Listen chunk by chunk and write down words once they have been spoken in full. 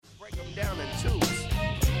them down in twos.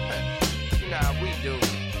 Nah, we do.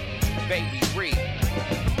 Baby Reed.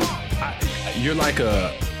 You're like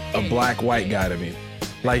a black white guy to me.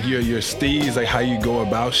 Like your steez, like how you go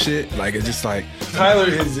about shit. Like it's just like Tyler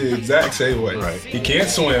is the exact same way. Right. He can't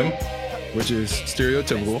swim, which is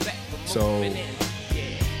stereotypical. So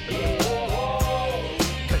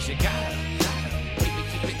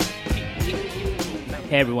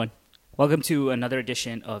Hey everyone, welcome to another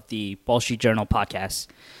edition of the Wall Street Journal podcast.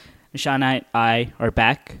 Nishant and I are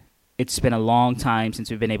back. It's been a long time since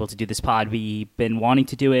we've been able to do this pod. We've been wanting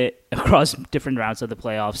to do it across different rounds of the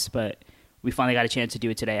playoffs, but we finally got a chance to do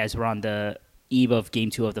it today as we're on the eve of Game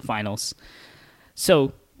 2 of the finals.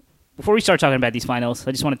 So before we start talking about these finals,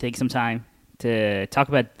 I just want to take some time to talk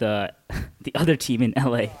about the other team in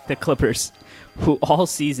LA, the Clippers, who all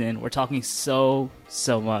season were talking so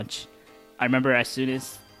much. I remember as soon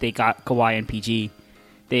as they got Kawhi and PG,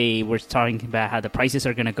 they were talking about how the prices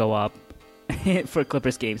are going to go up for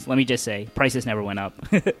Clippers games. Let me just say, prices never went up.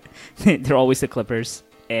 They're always the Clippers.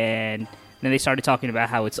 And then they started talking about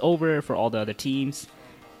how it's over for all the other teams.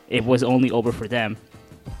 It was only over for them.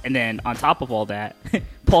 And then on top of all that,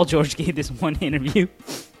 Paul George gave this one interview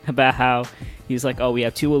about how he was like, oh, we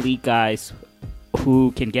have two elite guys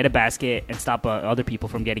who can get a basket and stop other people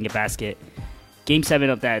from getting a basket. Game 7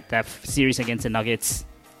 of that series against the Nuggets,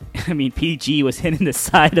 I mean, PG was hitting the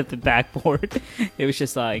side of the backboard. It was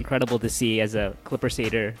just incredible to see as a Clippers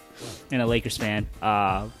hater and a Lakers fan.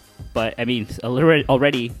 But, I mean,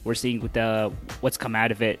 already we're seeing with what's come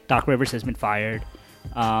out of it. Doc Rivers has been fired.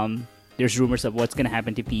 There's rumors of what's going to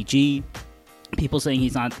happen to PG. People saying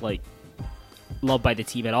he's not, loved by the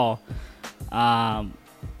team at all. I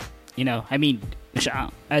mean,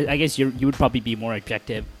 I guess you would probably be more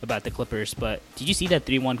objective about the Clippers, but did you see that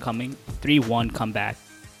 3-1 comeback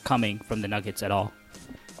coming from the Nuggets at all?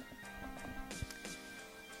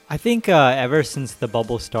 I think ever since the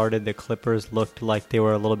bubble started, the Clippers looked like they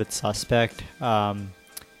were a little bit suspect.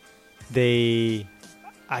 They,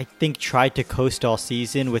 I think, tried to coast all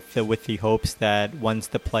season with the hopes that once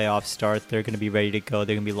the playoffs start, they're going to be ready to go.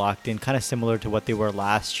 They're going to be locked in, kind of similar to what they were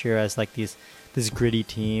last year as this gritty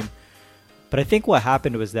team. But I think what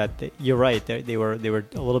happened was that you're right. They were a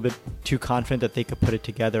little bit too confident that they could put it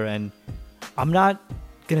together, and I'm not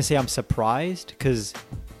gonna say I'm surprised because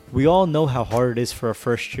we all know how hard it is for a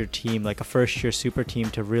first-year team, like a first-year super team,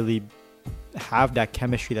 to really have that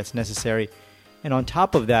chemistry that's necessary. And on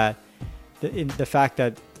top of that, the fact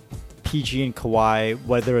that PG and Kawhi,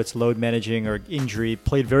 whether it's load managing or injury,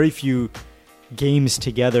 played very few games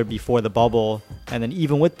together before the bubble, and then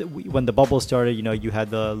even when the bubble started, you had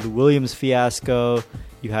the Lou Williams fiasco,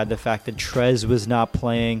 you had the fact that Trez was not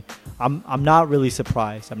playing. I'm not really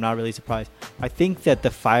surprised. I think that the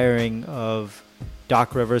firing of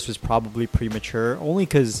Doc Rivers was probably premature, only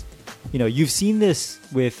because you've seen this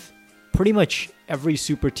with pretty much every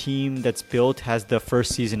super team that's built has the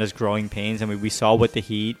first season as growing pains. I mean, we saw with the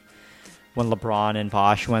Heat when LeBron and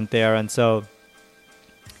Bosh went there, and so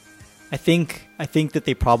I think that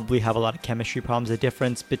they probably have a lot of chemistry problems. The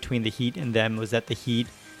difference between the Heat and them was that the Heat,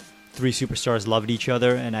 three superstars, loved each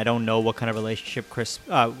other, and I don't know what kind of relationship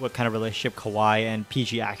Kawhi and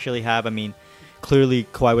PG actually have. I mean, clearly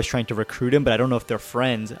Kawhi was trying to recruit him, but I don't know if they're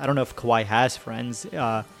friends. I don't know if Kawhi has friends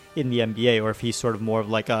in the NBA, or if he's sort of more of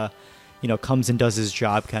like a, comes and does his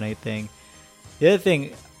job kind of thing. The other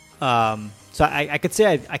thing, so I could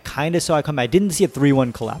say I kind of saw it come. I didn't see a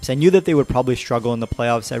 3-1 collapse. I knew that they would probably struggle in the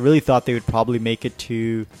playoffs. I really thought they would probably make it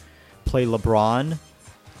to play LeBron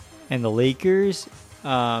and the Lakers.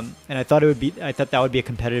 And I thought that would be a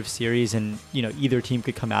competitive series, and either team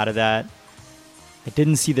could come out of that. I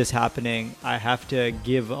didn't see this happening. I have to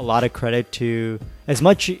give a lot of credit to, as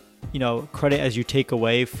much credit as you take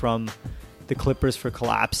away from the Clippers for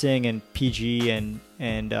collapsing, and PG and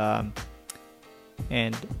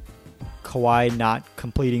Kawhi not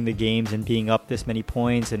completing the games and being up this many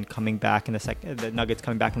points and coming back in the Nuggets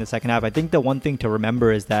coming back in the second half. I think the one thing to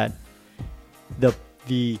remember is that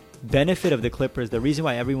the benefit of the Clippers, the reason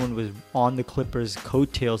why everyone was on the Clippers'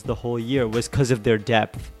 coattails the whole year, was because of their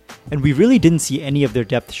depth. And we really didn't see any of their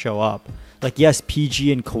depth show up. Like, yes,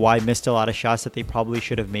 PG and Kawhi missed a lot of shots that they probably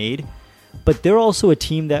should have made, but they're also a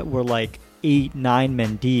team that were like 8-9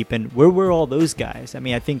 men deep, and where were all those guys? I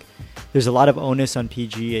mean, I think there's a lot of onus on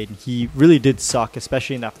PG, and he really did suck,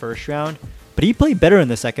 especially in that first round, but he played better in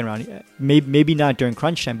the second round. Maybe not during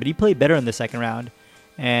crunch time, but he played better in the second round.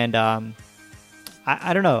 And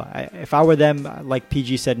I don't know, if I were them, like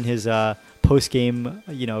PG said in his post-game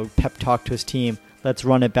pep talk to his team, let's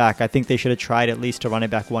run it back. I think they should have tried at least to run it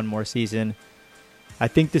back one more season. I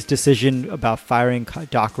think this decision about firing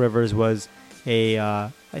Doc Rivers was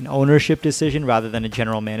a an ownership decision rather than a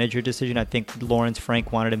general manager decision. I think Lawrence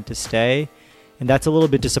Frank wanted him to stay, and that's a little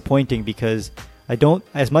bit disappointing because I don't,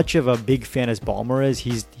 as much of a big fan as Ballmer is,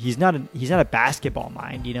 he's not a basketball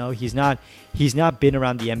mind, you know. He's not been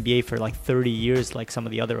around the NBA for like 30 years like some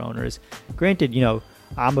of the other owners. Granted, you know,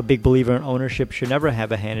 I'm a big believer in ownership should never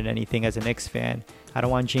have a hand in anything as a Knicks fan. I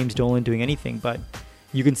don't want James Dolan doing anything, but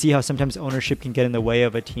you can see how sometimes ownership can get in the way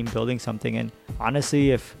of a team building something. And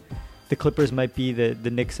honestly, if the Clippers might be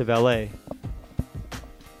the Knicks of LA.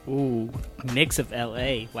 Ooh, Knicks of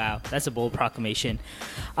LA. Wow, that's a bold proclamation.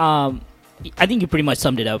 I think you pretty much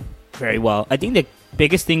summed it up very well. I think the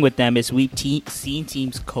biggest thing with them is we've seen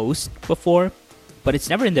teams coast before, but it's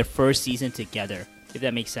never in their first season together, if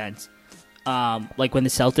that makes sense. Like when the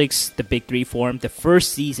Celtics, the Big Three formed, the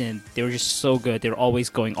first season, they were just so good. They were always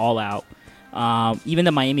going all out. Even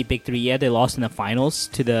the Miami Big Three, yeah, they lost in the finals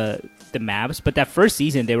to the Mavs, but that first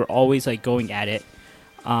season, they were always like going at it.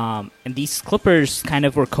 And these Clippers kind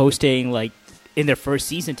of were coasting like in their first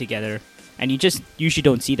season together. And you just usually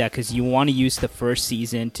don't see that because you want to use the first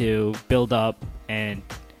season to build up and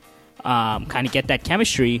kind of get that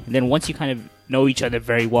chemistry. And then once you kind of know each other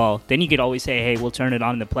very well, then you could always say, hey, we'll turn it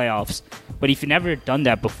on in the playoffs. But if you've never done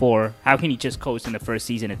that before, how can you just coast in the first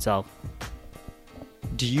season itself?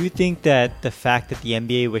 Do you think that the fact that the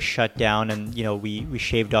NBA was shut down and, you know, we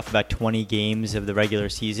shaved off about 20 games of the regular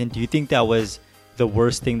season, do you think that was the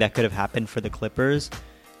worst thing that could have happened for the Clippers?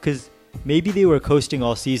 Because maybe they were coasting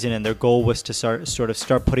all season and their goal was to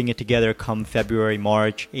start putting it together come February,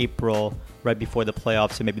 March, April, right before the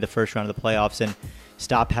playoffs and maybe the first round of the playoffs, and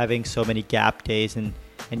stop having so many gap days. And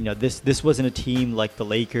you know, this wasn't a team like the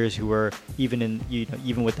Lakers who were even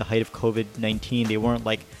with the height of COVID-19, they weren't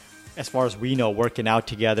like, as far as we know, working out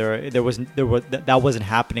together. That wasn't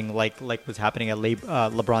happening like was happening at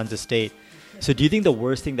LeBron's estate. So do you think the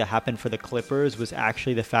worst thing that happened for the Clippers was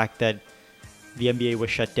actually the fact that the NBA was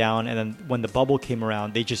shut down, and then when the bubble came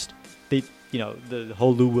around, they the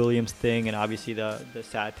whole Lou Williams thing, and obviously the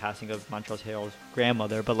sad passing of Montrezl Harrell's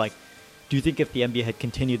grandmother, but like, do you think if the NBA had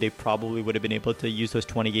continued, they probably would have been able to use those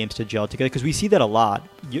 20 games to gel together? Because we see that a lot.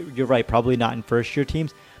 You're right, probably not in first-year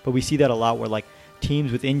teams, but we see that a lot where like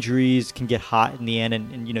teams with injuries can get hot in the end,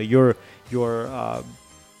 and you know, your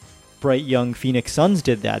bright young Phoenix Suns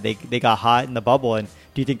did that. They got hot in the bubble, and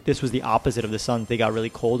do you think this was the opposite of the Suns? They got really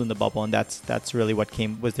cold in the bubble, and that's really what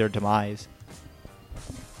was their demise.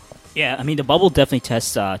 Yeah, I mean, the bubble definitely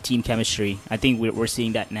tests team chemistry. I think we're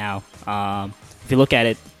seeing that now. If you look at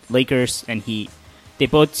it, Lakers and Heat, they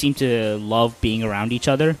both seem to love being around each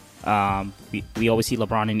other. We always see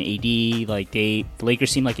LeBron and AD. Like the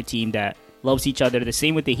Lakers seem like a team that loves each other. The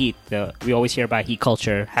same with the Heat. We always hear about Heat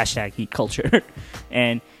culture, #Heat culture,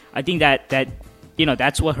 and I think that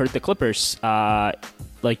that's what hurt the Clippers.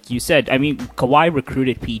 Like you said, I mean, Kawhi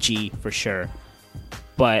recruited PG for sure,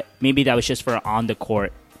 but maybe that was just for on the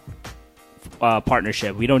court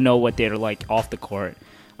partnership. We don't know what they're like off the court.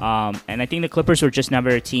 And I think the Clippers were just never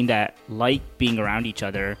a team that liked being around each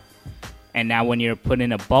other. And now when you're put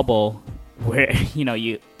in a bubble where, you know,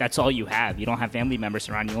 that's all you have. You don't have family members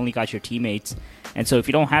around. You only got your teammates. And so if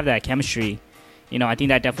you don't have that chemistry, you know, I think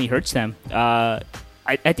that definitely hurts them. I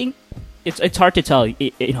think it's hard to tell.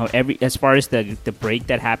 As far as the break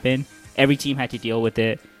that happened, every team had to deal with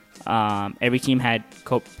it. Every team had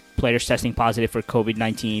players testing positive for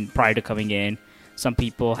COVID-19 prior to coming in. Some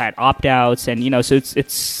people had opt-outs, and so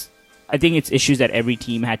it's. I think it's issues that every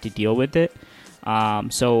team had to deal with it.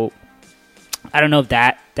 So I don't know if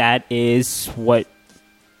that is what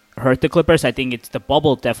hurt the Clippers. I think it's the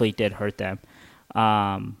bubble definitely did hurt them,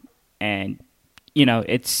 and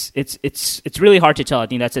it's really hard to tell. I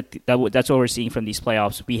think that's what we're seeing from these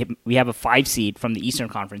playoffs. We have a 5 seed from the Eastern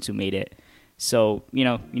Conference who made it. So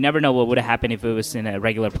you never know what would have happened if it was in a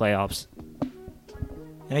regular playoffs.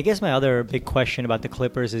 And I guess my other big question about the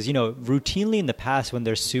Clippers is, routinely in the past when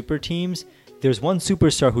there's super teams, there's one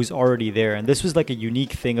superstar who's already there. And this was like a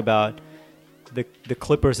unique thing about the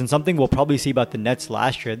Clippers, and something we'll probably see about the Nets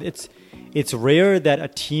last year. It's rare that a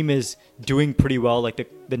team is doing pretty well like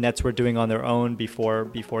the Nets were doing on their own before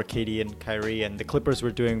KD and Kyrie, and the Clippers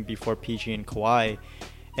were doing before PG and Kawhi.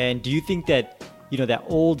 And do you think that, that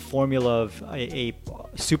old formula of a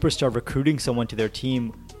superstar recruiting someone to their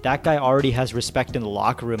team, that guy already has respect in the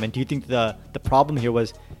locker room? And do you think the problem here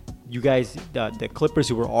was you guys, the Clippers,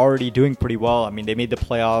 who were already doing pretty well? I mean, they made the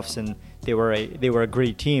playoffs and they were a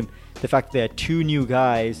great team. The fact that they had 2 new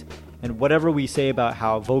guys, and whatever we say about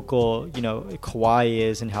how vocal, Kawhi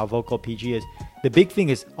is and how vocal PG is, the big thing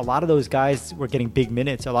is a lot of those guys were getting big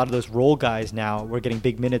minutes. A lot of those role guys now were getting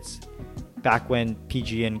big minutes back when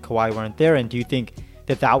PG and Kawhi weren't there. And do you think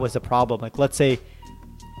that was the problem? Like, let's say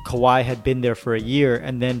Kawhi had been there for a year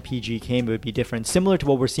and then PG came, it would be different. Similar to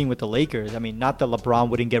what we're seeing with the Lakers. I mean, not that LeBron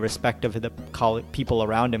wouldn't get respect of the people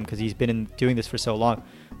around him because he's been doing this for so long.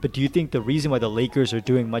 But do you think the reason why the Lakers are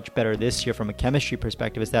doing much better this year from a chemistry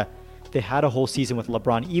perspective is that they had a whole season with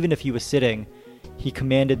LeBron? Even if he was sitting, he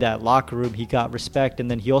commanded that locker room, he got respect,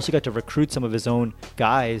 and then he also got to recruit some of his own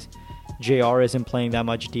guys. JR isn't playing that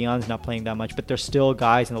much, Dion's not playing that much, but there's still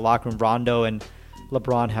guys in the locker room. Rondo and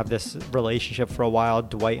LeBron have this relationship for a while.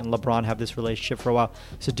 Dwight and LeBron have this relationship for a while.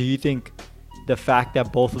 So do you think the fact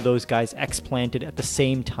that both of those guys explanted at the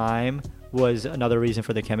same time was another reason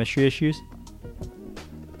for the chemistry issues?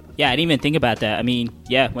 Yeah, I didn't even think about that. I mean,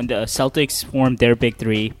 yeah, when the Celtics formed their big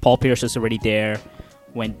three, Paul Pierce was already there.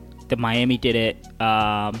 When the Miami did it,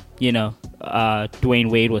 Dwayne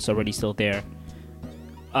Wade was already still there.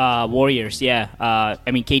 Warriors, yeah.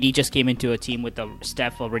 I mean, KD just came into a team with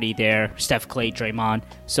Steph already there, Steph, Clay, Draymond.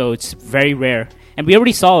 So it's very rare. And we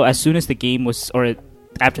already saw as soon as the game was, or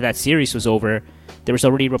after that series was over, there was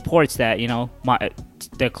already reports that,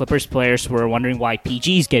 the Clippers players were wondering why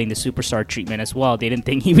PG's getting the superstar treatment as well. They didn't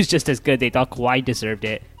think he was just as good. They thought Kawhi deserved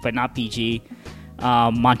it, but not PG.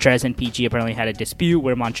 Montrez and PG apparently had a dispute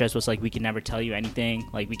where Montrez was like, we can never tell you anything.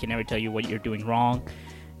 Like, we can never tell you what you're doing wrong.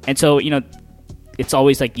 And so, it's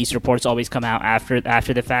always like these reports always come out after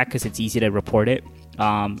the fact because it's easy to report it.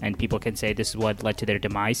 And people can say this is what led to their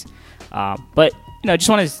demise. But, I just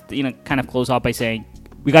want to, kind of close off by saying,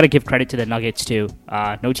 we got to give credit to the Nuggets too.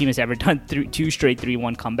 No team has ever done two straight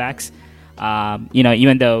 3-1 comebacks.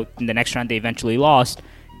 Even though in the next round they eventually lost.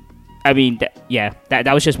 I mean,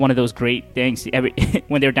 that was just one of those great things.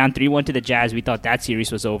 When they were down 3-1 to the Jazz, we thought that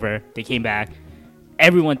series was over. They came back.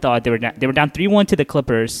 Everyone thought they were down 3-1 to the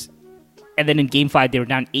Clippers, and then in Game 5 they were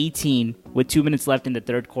down 18 with 2 minutes left in the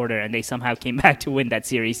third quarter, and they somehow came back to win that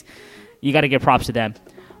series. You got to give props to them.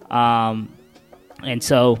 And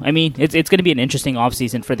so, I mean, it's going to be an interesting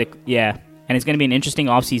offseason for it's going to be an interesting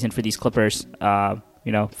offseason for these Clippers.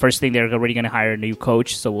 First thing, they're already going to hire a new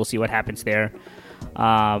coach, so we'll see what happens there.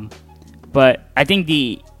 But I think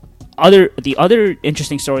the other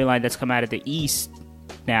interesting storyline that's come out of the East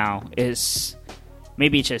now is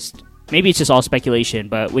maybe it's just all speculation,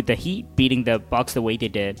 but with the Heat beating the Bucks the way they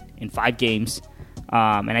did in 5 games,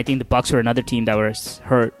 and I think the Bucks were another team that was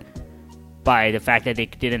hurt by the fact that they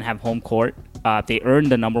didn't have home court. They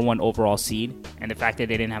earned the number 1 overall seed, and the fact that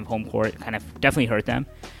they didn't have home court kind of definitely hurt them.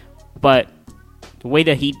 But the way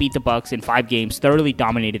the Heat beat the Bucks in 5 games, thoroughly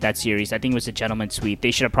dominated that series. I think it was a gentleman's sweep.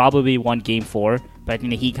 They should have probably won Game 4, but I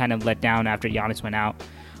think the Heat kind of let down after Giannis went out.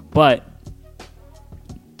 But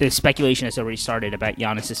the speculation has already started about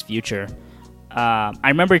Giannis' future. I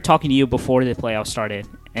remember talking to you before the playoffs started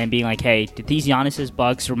and being like, hey, did these Giannis'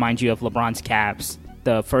 Bucks remind you of LeBron's Cavs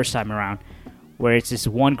the first time around? Where it's this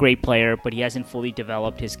one great player, but he hasn't fully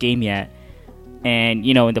developed his game yet. And,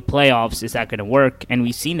 in the playoffs, is that going to work? And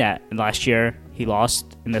we've seen that. Last year, he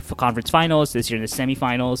lost in the conference finals. This year in the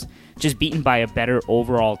semifinals. Just beaten by a better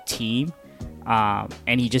overall team.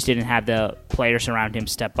 And he just didn't have the players around him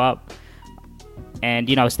step up. And,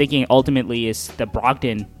 I was thinking ultimately is the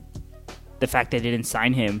Brogdon, the fact that they didn't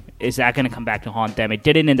sign him, is that going to come back to haunt them? It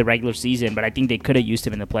didn't in the regular season, but I think they could have used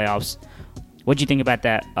him in the playoffs. What do you think about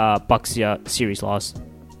that Bucks series loss?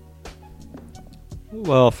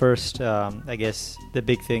 Well, first, I guess the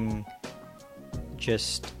big thing,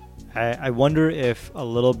 I wonder if a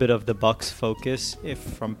little bit of the Bucks' focus, if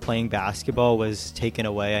from playing basketball, was taken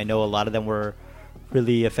away. I know a lot of them were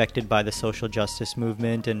really affected by the social justice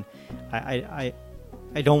movement, and I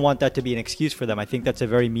don't want that to be an excuse for them. I think that's a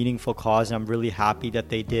very meaningful cause, and I'm really happy that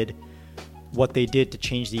they did what they did to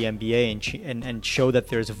change the NBA and show that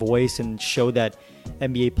there's voice and show that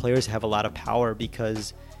NBA players have a lot of power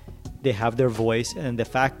because they have their voice, and the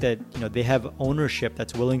fact that they have ownership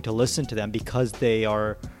that's willing to listen to them because they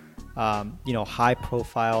are high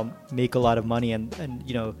profile, make a lot of money, and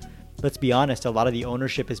let's be honest, a lot of the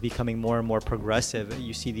ownership is becoming more and more progressive.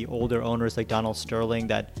 You see the older owners like Donald Sterling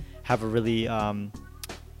that have a really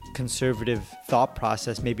conservative thought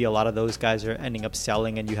process. Maybe a lot of those guys are ending up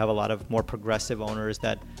selling, and you have a lot of more progressive owners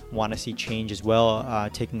that want to see change as well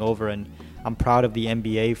taking over. And I'm proud of the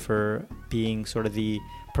NBA for being sort of the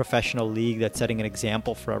professional league that's setting an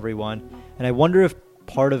example for everyone. And I wonder if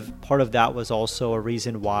part of that was also a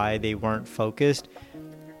reason why they weren't focused.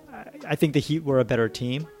 I think the Heat were a better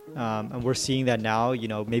team, and we're seeing that now.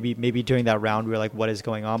 Maybe during that round we were like, what is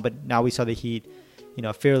going on? But now we saw the Heat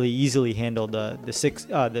fairly easily handled the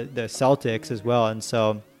Celtics as well. And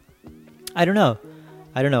so I don't know.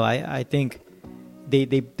 I think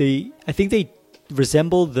they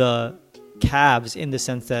resemble the Cavs in the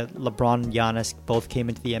sense that LeBron and Giannis both came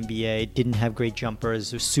into the NBA, didn't have great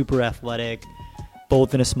jumpers, were super athletic,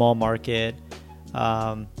 both in a small market.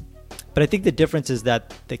 But I think the difference is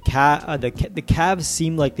that the Cavs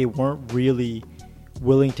seemed like they weren't really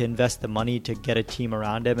willing to invest the money to get a team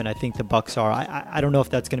around him, and I think the Bucks are. I don't know if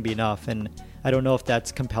that's going to be enough, and I don't know if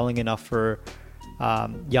that's compelling enough for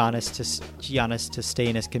Giannis to stay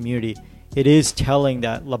in his community. It is telling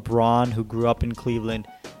that LeBron, who grew up in Cleveland,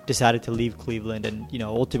 decided to leave Cleveland, and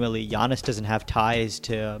ultimately Giannis doesn't have ties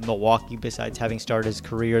to Milwaukee besides having started his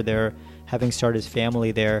career there, having started his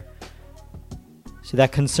family there. So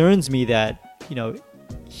that concerns me that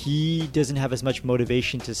he doesn't have as much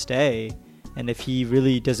motivation to stay, and if he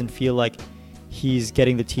really doesn't feel like he's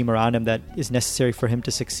getting the team around him that is necessary for him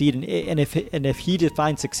to succeed, and if he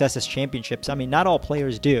defines success as championships, I mean, not all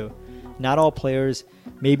players do. Not all players,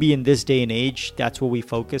 maybe in this day and age, that's what we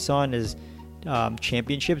focus on is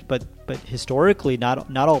championships. But historically, not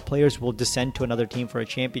all players will descend to another team for a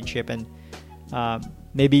championship, and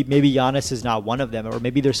maybe Giannis is not one of them, or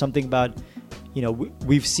maybe there's something about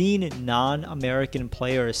we've seen non-American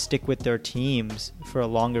players stick with their teams for a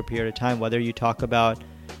longer period of time. Whether you talk about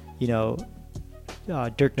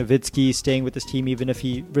Dirk Nowitzki staying with this team even if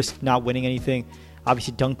he risked not winning anything.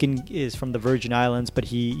 Obviously, Duncan is from the Virgin Islands, but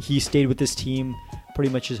he stayed with this team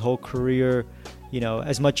pretty much his whole career.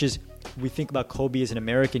 As much as we think about Kobe as an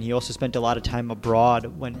American, he also spent a lot of time abroad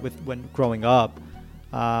when growing up.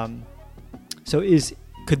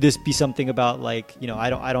 Could this be something about I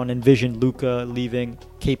don't envision Luka leaving.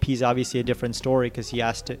 KP's obviously a different story because he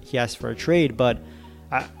asked for a trade, but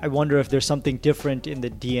I wonder if there's something different in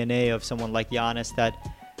the DNA of someone like Giannis that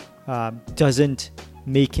doesn't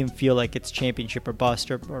make him feel like it's championship or bust,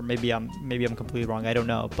 or maybe I'm completely wrong. I don't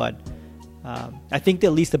know, but I think that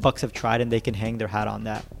at least the Bucks have tried and they can hang their hat on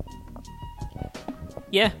that.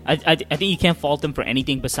 Yeah, I think you can't fault them for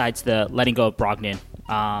anything besides the letting go of Brogdon.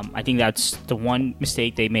 I think that's the one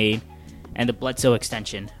mistake they made, and the Bledsoe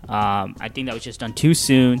extension. I think that was just done too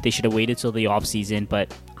soon. They should have waited till the offseason,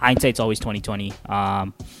 but hindsight's always 20/20.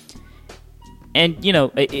 And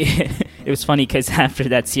it was funny because after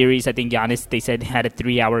that series, I think Giannis, they said, had a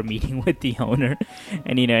 3-hour meeting with the owner.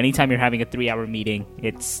 And anytime you're having a 3-hour meeting,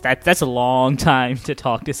 that's a long time to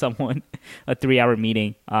talk to someone. A 3-hour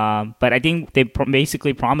meeting. But I think they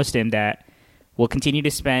basically promised him that we'll continue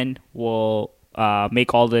to spend, we'll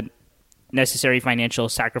make all the necessary financial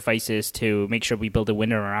sacrifices to make sure we build a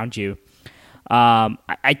winner around you.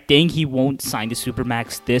 I think he won't sign the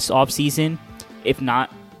Supermax this offseason, if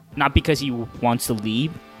not because he wants to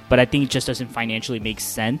leave, but I think it just doesn't financially make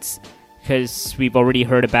sense because we've already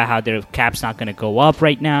heard about how their cap's not going to go up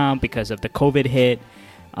right now because of the COVID hit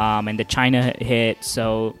and the China hit.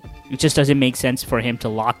 So it just doesn't make sense for him to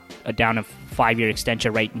lock down a 5-year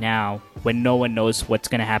extension right now when no one knows what's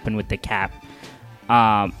going to happen with the cap.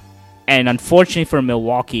 And unfortunately for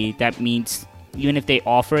Milwaukee, that means even if they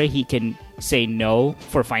offer it, he can say no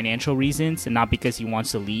for financial reasons and not because he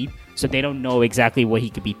wants to leave. So they don't know exactly what he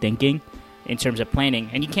could be thinking in terms of planning.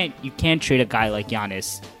 And you can't trade a guy like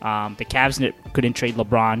Giannis. The Cavs couldn't trade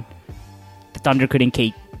LeBron. The Thunder couldn't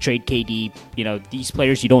trade KD. These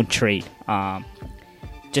players you don't trade.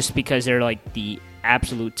 Just because they're like the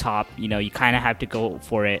absolute top, you kind of have to go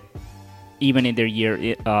for it even in their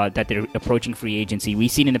year that they're approaching free agency. We've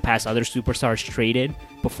seen in the past other superstars traded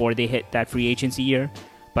before they hit that free agency year.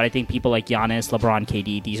 But I think people like Giannis, LeBron,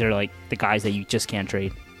 KD, these are like the guys that you just can't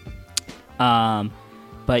trade. But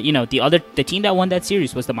the team that won that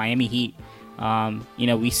series was the Miami Heat.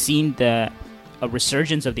 We've seen a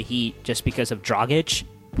resurgence of the Heat just because of Dragic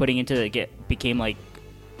became like,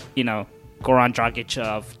 Goran Dragic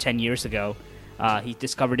of 10 years ago. He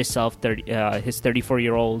discovered himself, his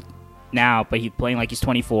 34-year-old now, but he's playing like he's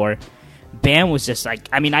 24. Bam was just like,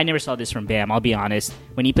 I never saw this from Bam, I'll be honest.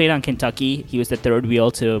 When he played on Kentucky, he was the third wheel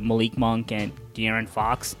to Malik Monk and De'Aaron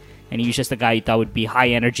Fox, and he was just a guy you thought would be high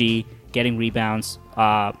energy, getting rebounds,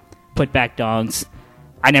 put back dunks.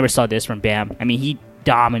 I never saw this from Bam. He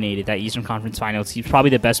dominated that Eastern Conference Finals. He's probably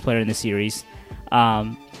the best player in the series.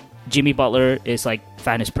 Jimmy Butler is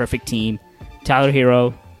found his perfect team. Tyler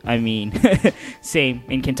Hero, same.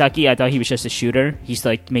 In Kentucky, I thought he was just a shooter. He's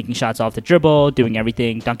making shots off the dribble, doing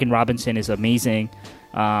everything. Duncan Robinson is amazing.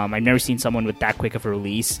 I've never seen someone with that quick of a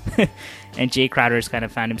release. And Jay Crowder has kind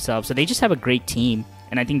of found himself. So they just have a great team.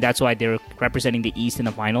 And I think that's why they're representing the East in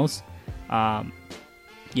the finals.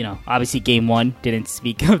 Obviously Game 1 didn't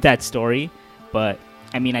speak of that story. But,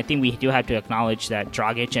 I think we do have to acknowledge that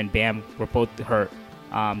Dragic and Bam were both hurt.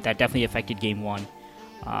 That definitely affected Game 1.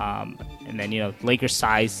 And then, Lakers'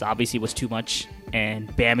 size obviously was too much.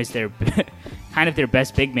 And Bam is their kind of their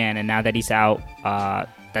best big man, and now that he's out,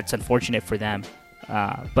 that's unfortunate for them.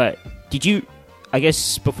 But did you, I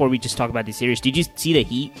guess before we just talk about the series, did you see the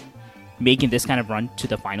Heat making this kind of run to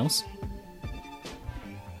the finals?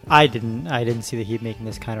 I didn't see the Heat making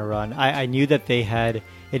this kind of run. I knew that they had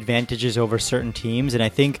advantages over certain teams, and I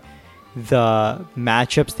think the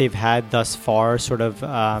matchups they've had thus far sort of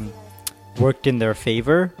worked in their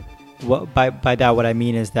favor. By that, what I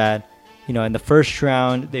mean is that, you know, in the first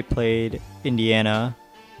round they played Indiana,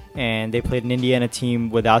 and they played an Indiana team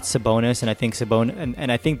without Sabonis, and I think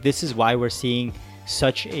and I think this is why we're seeing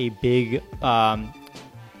such a big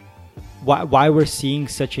why we're seeing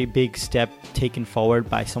such a big step taken forward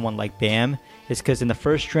by someone like Bam is because in the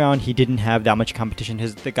first round he didn't have that much competition.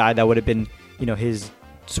 The guy that would have been, you know, his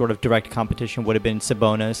sort of direct competition would have been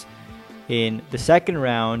Sabonis. In the second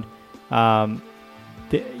round,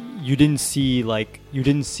 you didn't see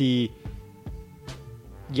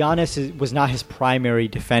Giannis was not his primary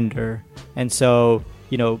defender, and so,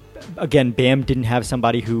 you know, again, Bam didn't have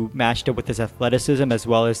somebody who matched up with his athleticism as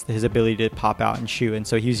well as his ability to pop out and shoot. And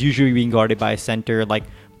so he was usually being guarded by a center like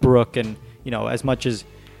Brook. And, you know, as much as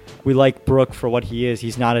we like Brook for what he is,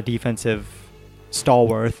 he's not a defensive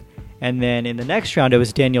stalwart. And then in the next round, it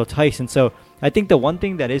was Daniel Tice. And so I think the one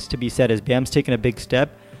thing that is to be said is Bam's taken a big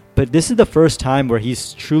step, but this is the first time where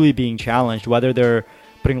he's truly being challenged, whether they're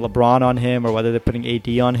putting LeBron on him or whether they're putting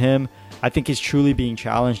AD on him. I think he's truly being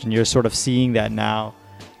challenged, and you're sort of seeing that now.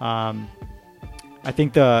 I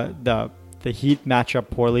think the Heat match up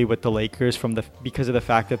poorly with the Lakers because of the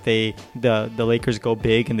fact that the Lakers go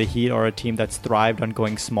big, and the Heat are a team that's thrived on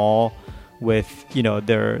going small with, you know,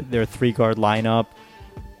 their 3-guard lineup.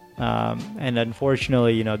 And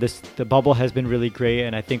unfortunately, you know, the bubble has been really great,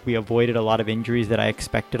 and I think we avoided a lot of injuries that I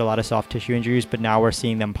expected, a lot of soft tissue injuries, but now we're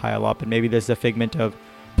seeing them pile up, and maybe this is a figment of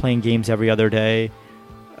playing games every other day,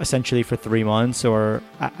 essentially for 3 months, or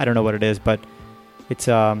I don't know what it is, but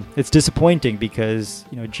it's disappointing because,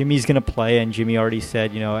 you know, Jimmy's going to play, and Jimmy already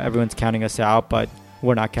said, you know, everyone's counting us out, but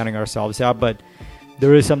we're not counting ourselves out. But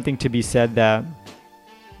there is something to be said that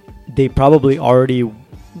they probably already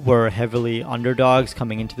were heavily underdogs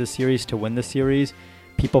coming into the series to win the series.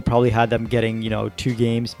 People probably had them getting, you know, 2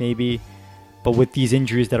 games maybe. But with these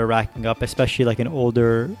injuries that are racking up, especially like an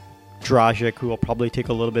older Dragic who will probably take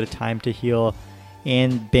a little bit of time to heal,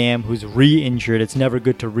 and Bam who's re-injured, it's never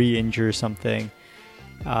good to re-injure something.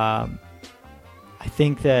 I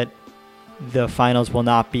think that the finals will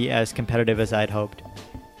not be as competitive as I'd hoped.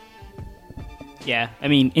 Yeah, I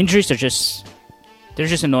mean, injuries are just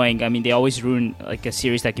annoying. I mean, they always ruin like a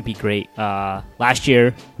series that could be great. Last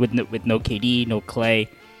year with no KD, no Clay,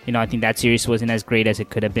 you know, I think that series wasn't as great as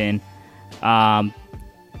it could have been.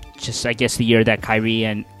 Just I guess the year that Kyrie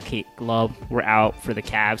and Love were out for the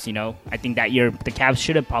Cavs, you know, I think that year the Cavs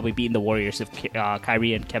should have probably beaten the Warriors if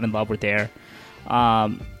Kyrie and Kevin Love were there.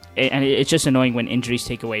 And it's just annoying when injuries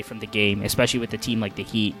take away from the game, especially with a team like the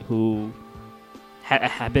Heat who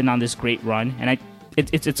have been on this great run. And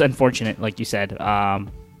it's unfortunate, like you said,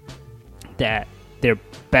 that their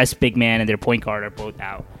best big man and their point guard are both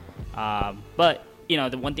out. But, you know,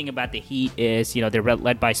 the one thing about the Heat is, you know, they're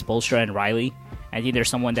led by Spoelstra and Riley. I think they're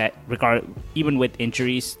someone that, even with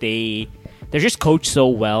injuries, they're just coached so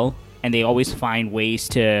well, and they always find ways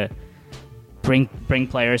to bring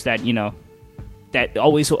players that, you know, that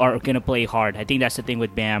always are going to play hard. I think that's the thing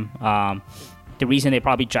with Bam. The reason they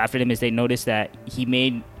probably drafted him is they noticed that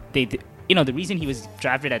the reason he was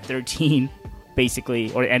drafted at 13,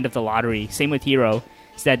 basically, or end of the lottery, same with Hero,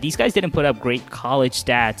 is that these guys didn't put up great college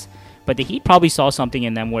stats, but the Heat probably saw something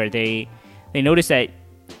in them where they noticed that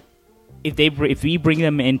if we bring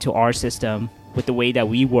them into our system with the way that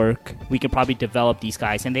we work, we could probably develop these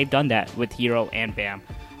guys, and they've done that with Hero and Bam.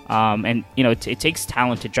 And, you know, it takes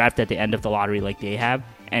talent to draft at the end of the lottery like they have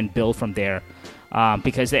and build from there.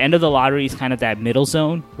 Because the end of the lottery is kind of that middle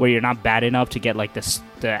zone where you're not bad enough to get like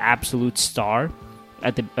the absolute star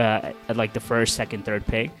at like the first, second, third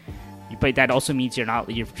pick. But that also means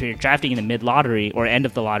if you're drafting in the mid lottery or end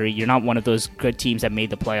of the lottery, you're not one of those good teams that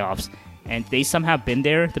made the playoffs. And they somehow been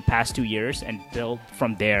there the past 2 years and built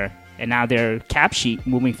from there. And now their cap sheet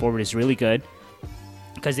moving forward is really good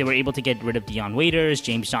because they were able to get rid of Deion Waiters,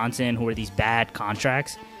 James Johnson, who were these bad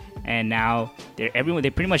contracts. And now they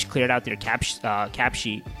pretty much cleared out their cap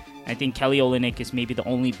sheet. I think Kelly Olynyk is maybe the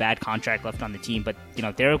only bad contract left on the team, but you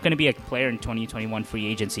know they're going to be a player in 2021 free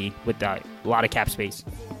agency with a lot of cap space.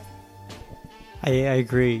 I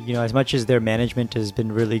agree. You know, as much as their management has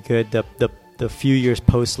been really good, the few years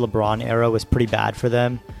post LeBron era was pretty bad for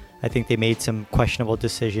them. I think they made some questionable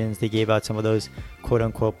decisions. They gave out some of those quote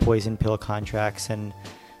unquote poison pill contracts, and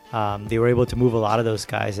They were able to move a lot of those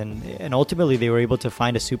guys, and ultimately they were able to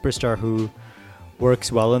find a superstar who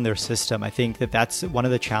works well in their system. I think that's one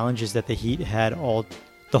of the challenges that the Heat had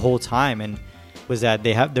the whole time, and was that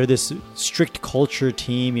they're this strict culture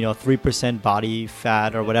team, 3% body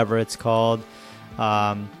fat or whatever it's called,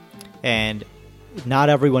 and not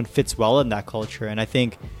everyone fits well in that culture. And I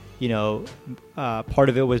think part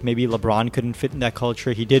of it was maybe LeBron couldn't fit in that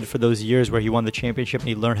culture. He did for those years where he won the championship and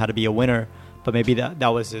he learned how to be a winner, but maybe that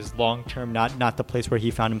was his long term, not the place where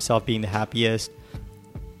he found himself being the happiest.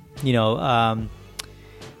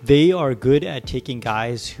 They are good at taking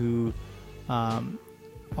guys who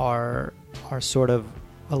are sort of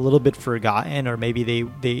a little bit forgotten, or maybe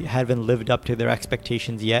they haven't lived up to their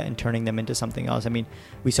expectations yet, and turning them into something else. I mean,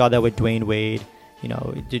 we saw that with Dwayne Wade.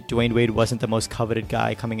 Dwayne Wade wasn't the most coveted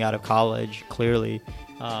guy coming out of college, clearly.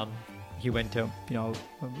 He went to,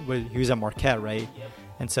 he was at Marquette, right? Yep.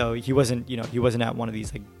 And so he wasn't at one of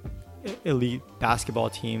these like elite basketball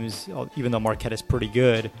teams, even though Marquette is pretty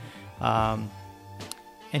good. And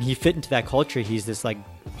he fit into that culture. He's this like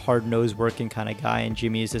hard-nosed working kind of guy, and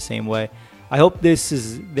Jimmy is the same way. I hope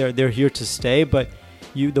they're here to stay, but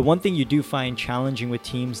the one thing you do find challenging with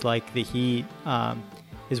teams like the Heat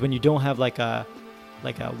is when you don't have like a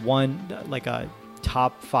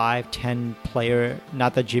top 5-10 player.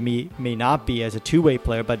 Not that Jimmy may not be as a two-way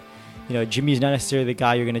player, but Jimmy's not necessarily the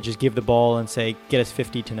guy you're going to just give the ball and say, get us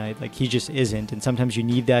 50 tonight. Like, he just isn't. And sometimes you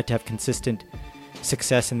need that to have consistent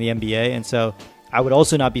success in the NBA. And so I would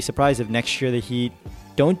also not be surprised if next year the Heat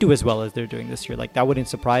don't do as well as they're doing this year. Like, that wouldn't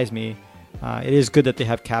surprise me. It is good that they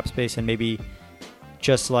have cap space, and maybe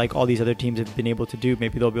just like all these other teams have been able to do,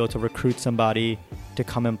 maybe they'll be able to recruit somebody to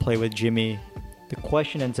come and play with Jimmy. The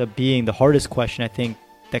question ends up being, the hardest question I think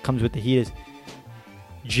that comes with the Heat is,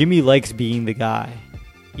 Jimmy likes being the guy.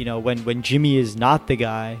 When Jimmy is not the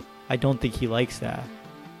guy, I don't think he likes that.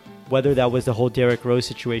 Whether that was the whole Derrick Rose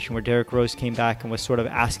situation where Derrick Rose came back and was sort of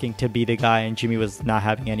asking to be the guy and Jimmy was not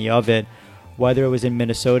having any of it. Whether it was in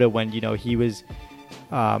Minnesota when, he was,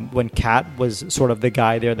 when Cat was sort of the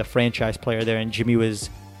guy there, the franchise player there, and Jimmy was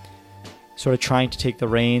sort of trying to take the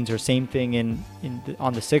reins, or same thing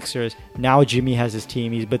on the Sixers. Now Jimmy has his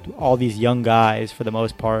team. He's with all these young guys for the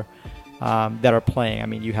most part that are playing. I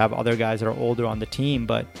mean, you have other guys that are older on the team,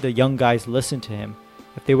 but the young guys listen to him.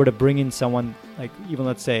 If they were to bring in someone like, even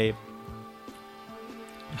let's say,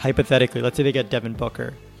 hypothetically, let's say they get Devin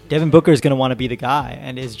Booker. Devin Booker is going to want to be the guy,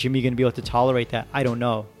 and is Jimmy going to be able to tolerate that? I don't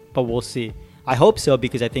know, but we'll see. I hope so,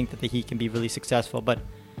 because I think that the Heat can be really successful, but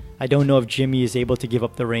I don't know if Jimmy is able to give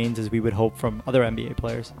up the reins as we would hope from other NBA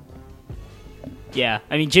players. Yeah,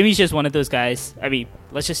 I mean, Jimmy's just one of those guys. I mean,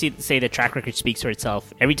 let's just say the track record speaks for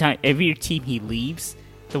itself. Every team he leaves,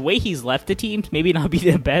 the way he's left the teams, maybe not be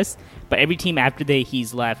the best, but every team after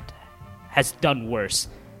he's left has done worse.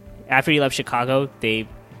 After he left Chicago, they've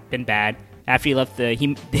been bad. After he left the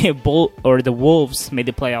Wolves made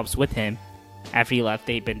the playoffs with him. After he left,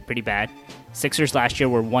 they've been pretty bad. Sixers last year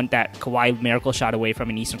were that Kawhi miracle shot away from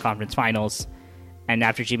an Eastern Conference Finals, and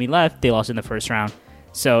after Jimmy left, they lost in the first round.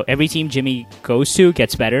 So every team Jimmy goes to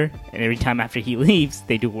gets better, and every time after he leaves,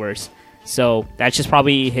 they do worse. So that's just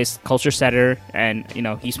probably his culture setter, and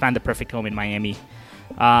he's found the perfect home in Miami.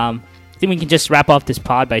 I think we can just wrap off this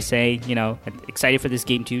pod by saying, I'm excited for this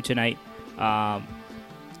game 2 tonight.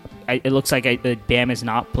 It looks like Bam is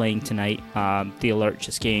not playing tonight. The alert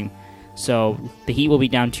just came. So the Heat will be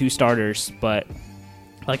down 2 starters, but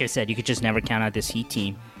like I said, you could just never count out this Heat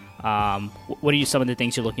team. What are some of the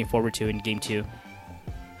things you're looking forward to in game 2?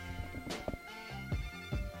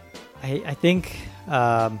 I think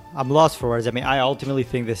I'm lost for words. I mean, I ultimately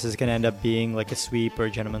think this is going to end up being like a sweep or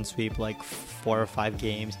a gentleman's sweep, like 4 or 5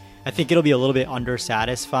 games. I think it'll be a little bit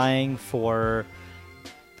under-satisfying for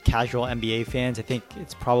casual NBA fans. I think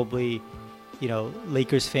it's probably,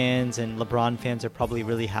 Lakers fans and LeBron fans are probably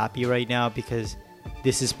really happy right now because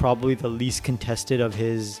this is probably the least contested of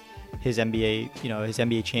his NBA, his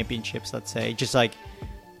NBA championships, let's say. Just like,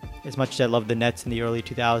 as much as I love the Nets in the early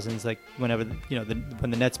 2000s, like whenever,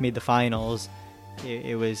 when the Nets made the finals,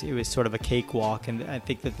 it was sort of a cakewalk, and I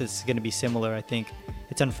think that this is going to be similar. I think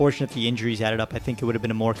it's unfortunate the injuries added up. I think it would have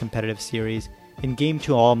been a more competitive series. In game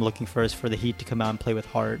 2, all I'm looking for is for the Heat to come out and play with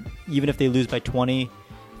heart. Even if they lose by 20,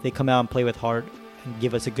 if they come out and play with heart and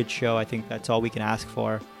give us a good show, I think that's all we can ask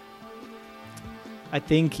for. I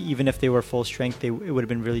think even if they were full strength, it would have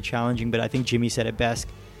been really challenging, but I think Jimmy said it best.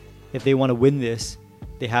 If they want to win this,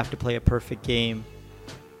 they have to play a perfect game,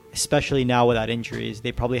 especially now without injuries.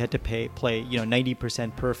 They probably had to play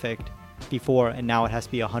 90% perfect before, and now it has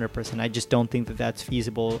to be 100%. I just don't think that that's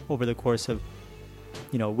feasible over the course of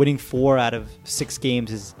winning 4 out of 6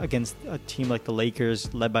 games is against a team like the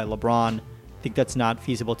Lakers led by LeBron. I think that's not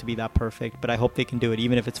feasible to be that perfect, but I hope they can do it,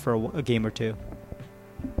 even if it's for a game or two.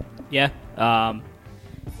 Yeah.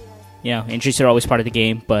 Injuries are always part of the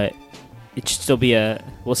game, but it should still be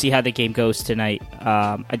we'll see how the game goes tonight.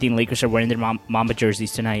 I think Lakers are wearing their Mamba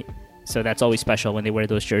jerseys tonight, so that's always special when they wear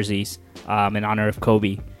those jerseys in honor of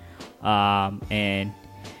Kobe.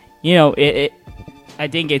 I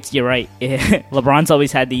think you're right. LeBron's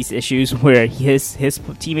always had these issues where his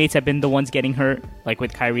teammates have been the ones getting hurt, like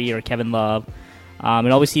with Kyrie or Kevin Love.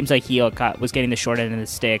 It always seems like he was getting the short end of the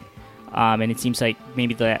stick, and it seems like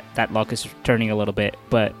maybe that luck is turning a little bit.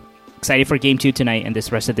 But excited for Game 2 tonight and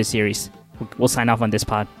this rest of the series. We'll sign off on this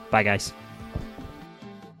pod. Bye, guys.